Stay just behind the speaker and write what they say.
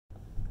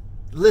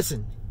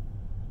Listen,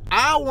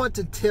 I want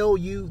to tell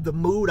you the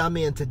mood I'm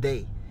in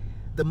today.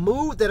 The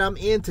mood that I'm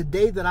in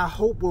today that I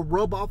hope will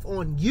rub off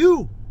on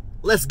you.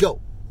 Let's go.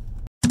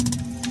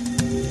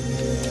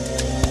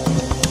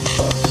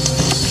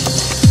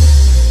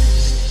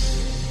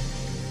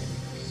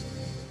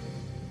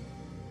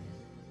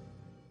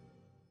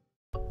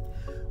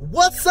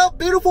 What's up,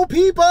 beautiful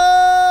people?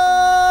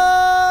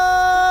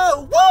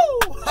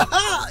 Woo!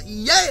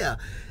 Yeah!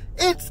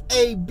 It's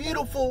a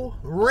beautiful,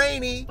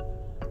 rainy,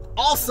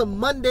 awesome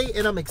Monday,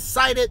 and I'm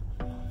excited.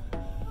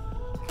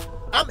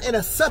 I'm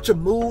in such a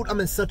mood. I'm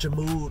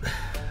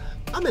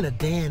in a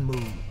Dan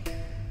mood.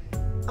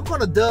 I'm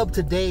gonna dub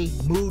today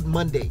Mood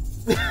Monday.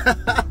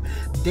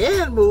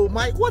 Dan mood,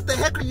 Mike. What the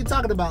heck are you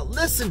talking about?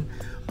 Listen,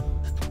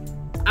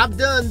 I've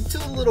done two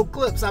little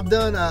clips. I've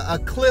done a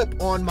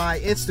clip on my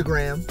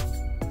Instagram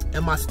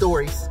and my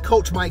stories,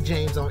 Coach Mike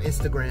James on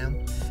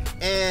Instagram,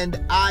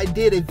 and I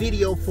did a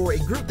video for a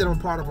group that I'm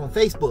part of on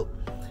Facebook.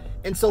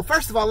 And so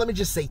first of all, let me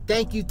just say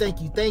thank you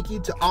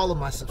to all of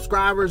my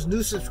subscribers,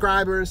 new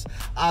subscribers,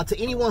 to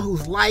anyone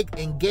who's liked,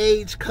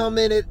 engaged,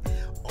 commented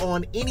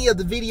on any of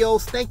the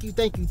videos. Thank you.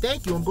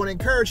 I'm going to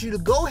encourage you to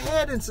go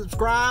ahead and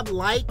subscribe,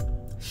 like,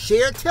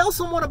 share, tell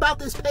someone about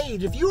this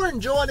page. If you're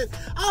enjoying it,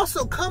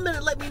 also comment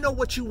and let me know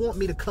what you want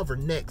me to cover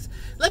next.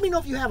 Let me know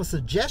if you have a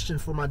suggestion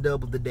for my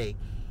dub of the day.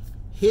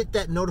 Hit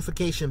that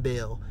notification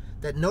bell.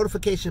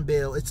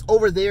 It's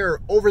over there.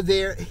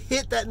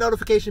 Hit that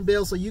notification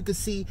bell so you can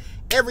see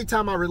every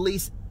time I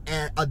release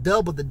a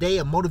dub of the day,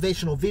 a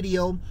motivational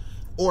video,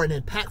 or an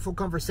impactful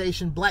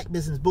conversation, Black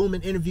Business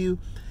Booming interview.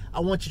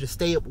 I want you to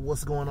stay up with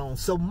what's going on.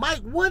 So,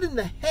 Mike, what in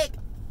the heck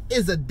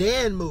is a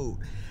Dan mood?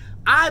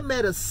 I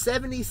met a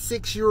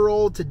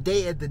 76-year-old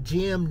today at the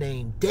gym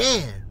named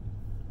Dan.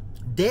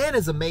 Dan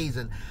is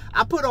amazing.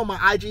 I put on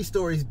my IG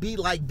stories, be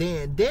like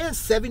Dan. Dan's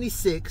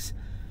 76.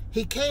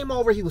 He came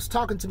over, he was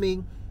talking to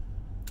me.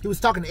 He was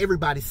talking to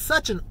everybody.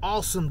 Such an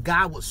awesome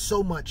guy with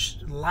so much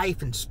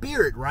life and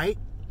spirit, right?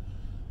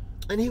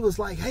 And he was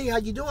like, hey, how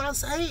you doing? I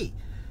said, hey,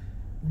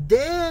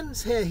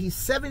 Dan's head, he's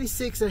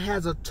 76 and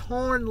has a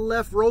torn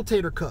left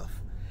rotator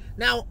cuff.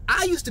 Now,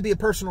 I used to be a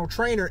personal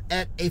trainer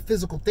at a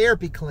physical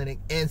therapy clinic.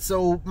 And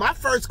so my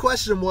first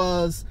question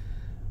was,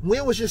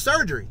 when was your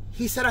surgery?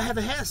 He said, I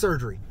haven't had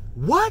surgery.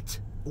 What?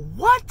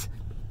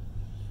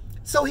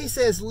 So he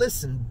says,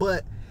 listen,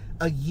 but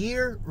a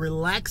year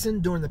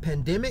relaxing during the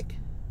pandemic,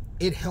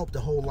 it helped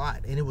a whole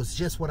lot, and it was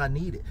just what I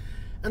needed.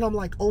 And I'm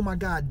like, oh my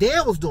God.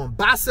 Dan was doing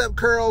bicep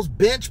curls,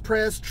 bench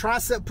press,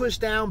 tricep push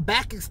down,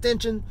 back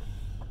extension.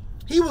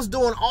 He was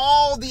doing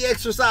all the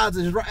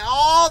exercises, right?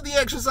 All the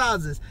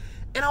exercises.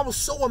 And I was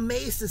so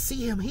amazed to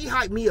see him. He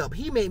hyped me up.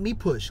 He made me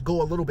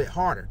go a little bit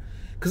harder.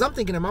 Because I'm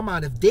thinking in my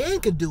mind, if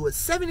Dan could do it,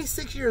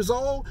 76 years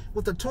old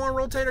with a torn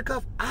rotator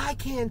cuff, I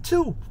can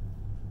too.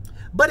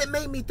 But it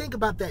made me think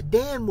about that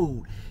Dan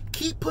mood.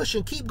 Keep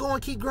pushing, keep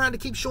going, keep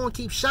grinding, keep showing,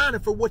 keep shining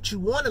for what you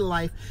want in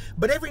life.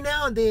 But every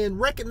now and then,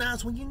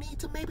 recognize when you need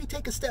to maybe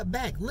take a step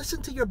back.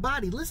 Listen to your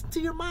body, listen to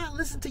your mind,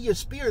 listen to your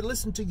spirit,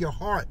 listen to your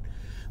heart.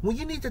 When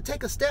you need to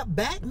take a step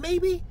back,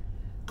 maybe,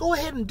 go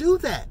ahead and do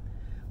that.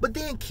 But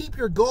then keep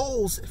your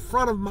goals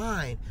front of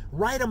mind.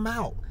 Write them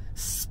out.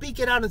 Speak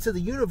it out into the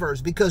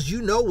universe, because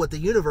you know what the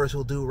universe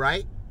will do,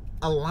 right?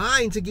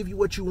 Align to give you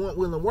what you want,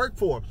 will, and work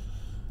for.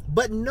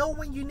 But know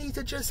when you need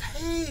to just,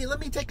 hey, let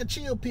me take a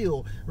chill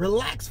pill,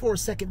 relax for a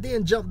second,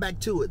 then jump back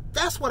to it.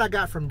 That's what I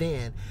got from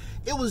Dan.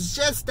 It was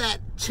just that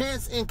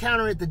chance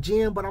encounter at the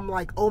gym, but I'm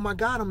like, oh my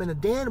God, I'm in a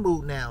Dan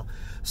mood now.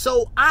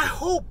 So I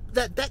hope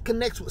that that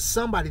connects with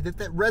somebody, that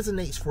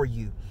resonates for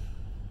you.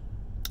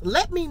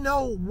 Let me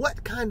know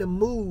what kind of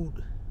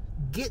mood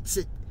gets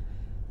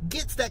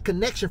that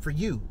connection for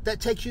you,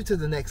 that takes you to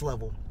the next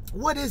level.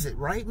 What is it,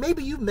 right?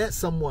 Maybe you met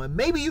someone.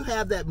 Maybe you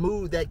have that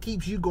mood that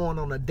keeps you going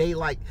on a day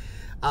like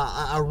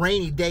a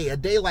rainy day, a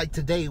day like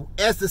today,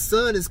 as the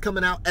sun is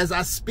coming out as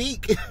I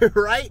speak,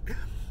 right?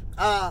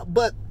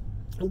 But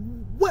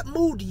what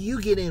mood do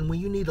you get in when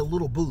you need a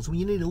little boost, when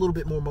you need a little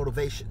bit more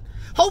motivation?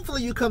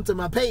 Hopefully you come to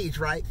my page,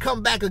 right?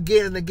 Come back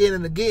again and again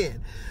and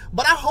again.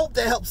 But I hope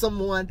that helps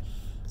someone.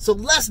 So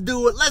let's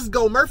do it. Let's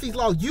go. Murphy's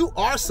Law. You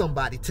are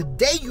somebody.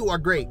 Today you are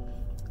great.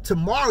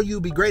 Tomorrow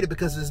you'll be greater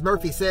because as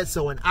Murphy said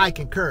so, and I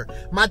concur.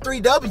 My 3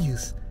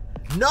 W's.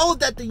 Know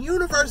that the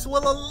universe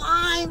will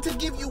align to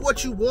give you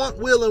what you want,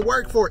 will, and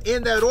work for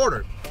in that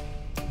order.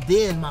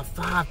 Then my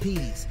 5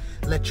 P's.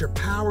 Let your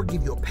power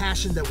give you a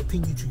passion that will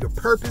pin you to your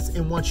purpose.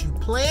 And once you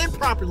plan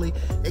properly,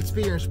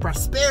 experience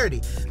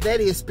prosperity.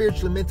 That is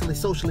spiritually, mentally,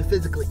 socially,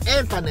 physically,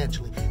 and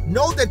financially.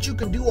 Know that you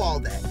can do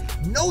all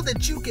that. Know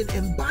that you can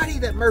embody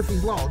that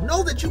Murphy's Law.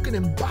 Know that you can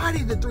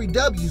embody the 3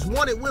 W's.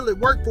 Want it, will it,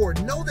 work for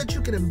it. Know that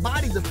you can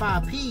embody the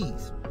 5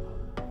 P's.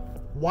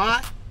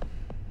 Why?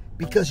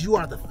 Because you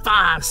are the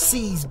 5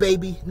 C's,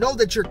 baby. Know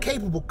that you're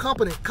capable,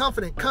 competent,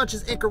 confident,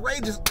 conscious, and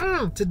courageous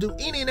to do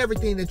any and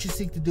everything that you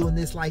seek to do in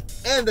this life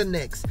and the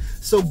next.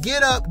 So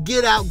get up,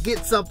 get out,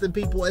 get something,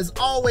 people. As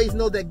always,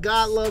 know that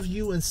God loves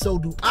you and so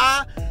do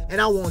I. And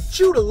I want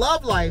you to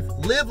love life,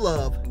 live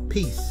love,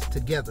 peace,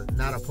 together,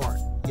 not apart.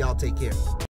 Y'all take care.